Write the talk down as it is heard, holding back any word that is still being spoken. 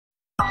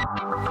Hey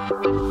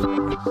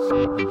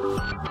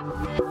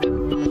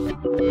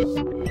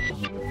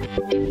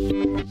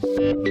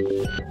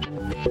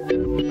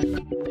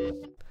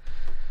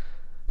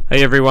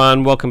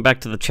everyone, welcome back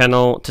to the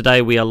channel.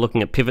 Today we are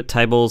looking at pivot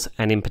tables,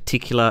 and in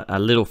particular a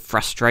little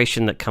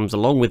frustration that comes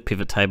along with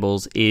pivot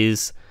tables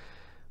is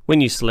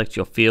when you select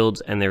your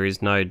fields and there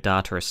is no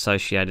data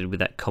associated with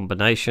that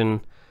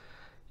combination,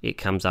 it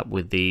comes up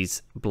with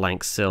these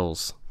blank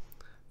cells.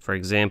 For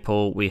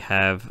example, we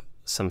have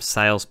some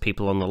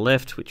salespeople on the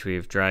left, which we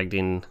have dragged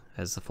in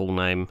as the full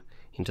name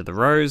into the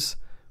rows.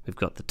 We've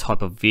got the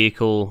type of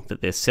vehicle that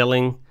they're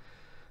selling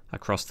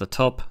across the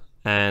top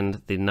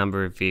and the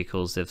number of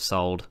vehicles they've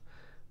sold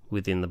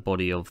within the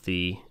body of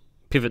the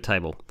pivot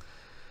table.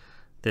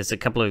 There's a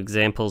couple of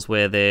examples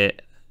where they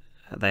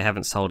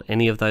haven't sold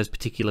any of those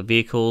particular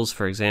vehicles.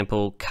 For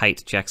example,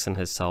 Kate Jackson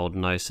has sold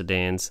no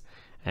sedans,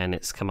 and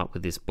it's come up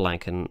with this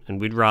blank, and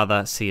we'd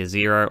rather see a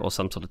 0 or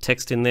some sort of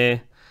text in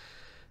there.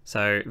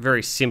 So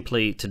very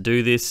simply to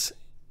do this,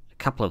 a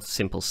couple of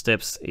simple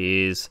steps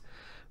is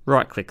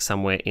right click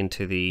somewhere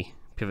into the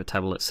pivot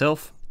table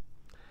itself,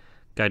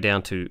 go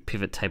down to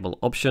pivot table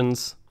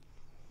options,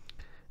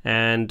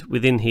 and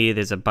within here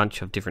there's a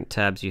bunch of different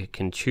tabs you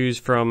can choose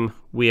from.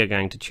 We are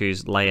going to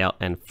choose layout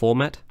and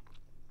format,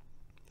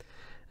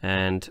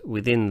 and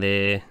within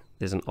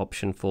there's an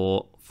option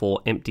for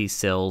empty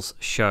cells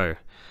show.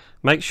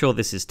 Make sure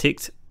this is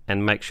ticked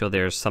and make sure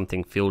there is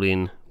something filled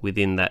in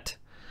within that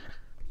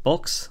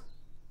box.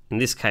 In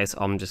this case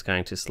I'm just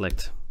going to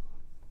select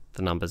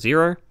the number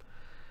 0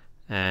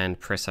 and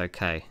press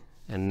OK,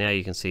 and now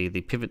you can see the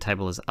pivot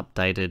table is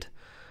updated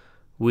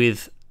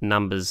with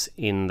numbers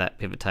in that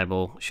pivot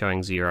table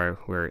showing 0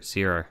 where it's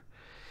 0.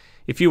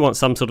 If you want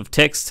some sort of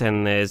text,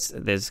 and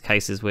there's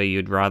cases where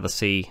you'd rather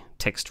see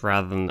text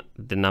rather than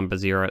the number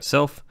 0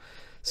 itself,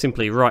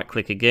 simply right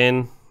click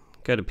again,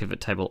 go to pivot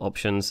table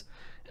options,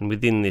 and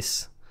within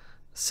this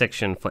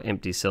section for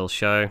empty cell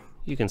show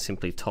you can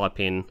simply type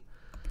in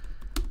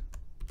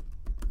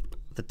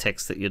the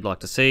text that you'd like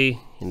to see.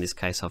 In this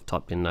case I've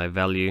typed in no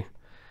value,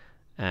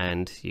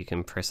 and you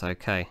can press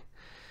OK.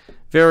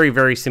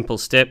 Very simple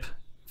step,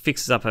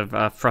 fixes up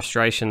a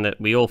frustration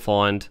that we all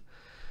find.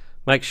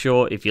 Make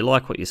sure if you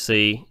like what you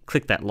see,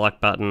 click that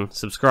like button,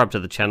 subscribe to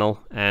the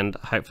channel, and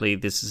hopefully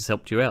this has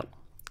helped you out.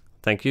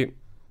 Thank you.